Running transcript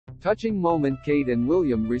Touching moment. Kate and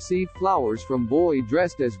William receive flowers from boy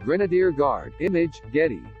dressed as Grenadier Guard. Image,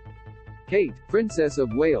 Getty. Kate, Princess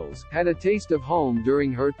of Wales, had a taste of home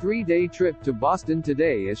during her 3-day trip to Boston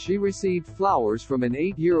today as she received flowers from an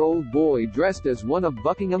 8-year-old boy dressed as one of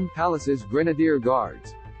Buckingham Palace's Grenadier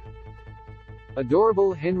Guards.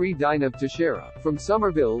 Adorable Henry Dynov-Teixeira, from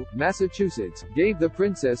Somerville, Massachusetts, gave the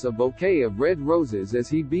princess a bouquet of red roses as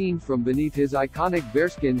he beamed from beneath his iconic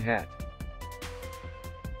bearskin hat.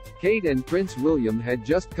 Kate and Prince William had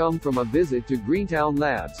just come from a visit to Greentown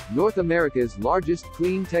Labs, North America's largest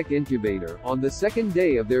clean tech incubator, on the second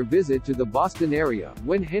day of their visit to the Boston area,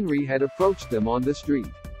 when Henry had approached them on the street.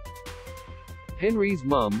 Henry's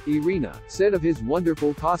mum, Irina, said of his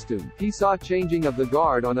wonderful costume, "He saw changing of the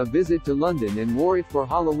guard on a visit to London and wore it for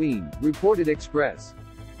Halloween," reported Express.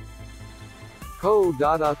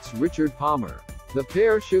 Co.UX Richard Palmer. The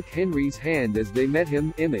pair shook Henry's hand as they met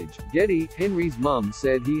him. Image, Getty. Henry's mum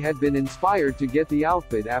said he had been inspired to get the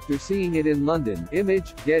outfit after seeing it in London.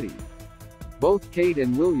 Image, Getty. Both Kate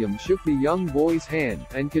and William shook the young boy's hand,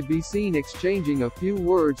 and could be seen exchanging a few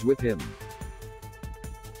words with him.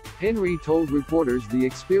 Henry told reporters the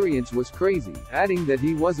experience was crazy, adding that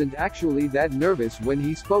he wasn't actually that nervous when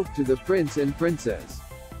he spoke to the prince and princess.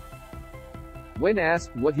 When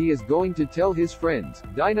asked what he is going to tell his friends,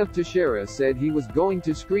 Dynov-Teixeira said he was going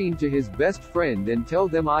to scream to his best friend and tell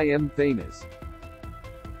them, "I am famous."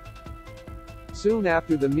 Soon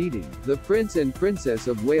after the meeting, the Prince and Princess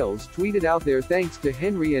of Wales tweeted out their thanks to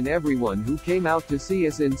Henry and everyone who came out to see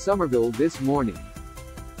us in Somerville this morning.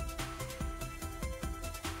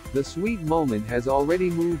 The sweet moment has already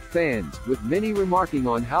moved fans, with many remarking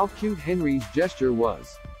on how cute Henry's gesture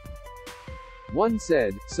was. One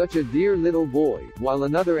said, "Such a dear little boy," while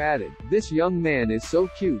another added, "This young man is so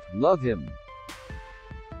cute, love him."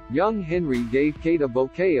 Young Henry gave Kate a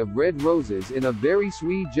bouquet of red roses in a very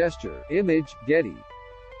sweet gesture. Image, Getty.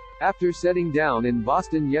 After setting down in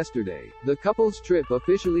Boston yesterday, the couple's trip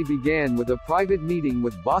officially began with a private meeting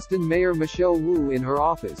with Boston Mayor Michelle Wu in her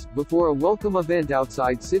office, before a welcome event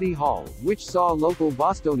outside City Hall, which saw local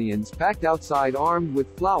Bostonians packed outside armed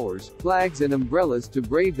with flowers, flags and umbrellas to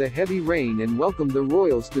brave the heavy rain and welcome the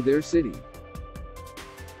royals to their city.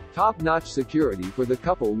 Top-notch security for the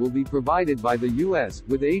couple will be provided by the U.S.,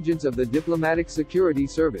 with agents of the Diplomatic Security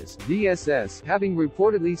Service (DSS) having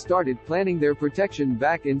reportedly started planning their protection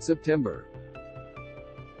back in September.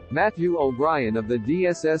 Matthew O'Brien of the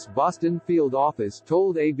DSS Boston field office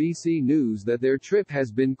told ABC News that their trip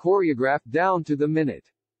has been choreographed down to the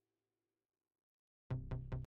minute.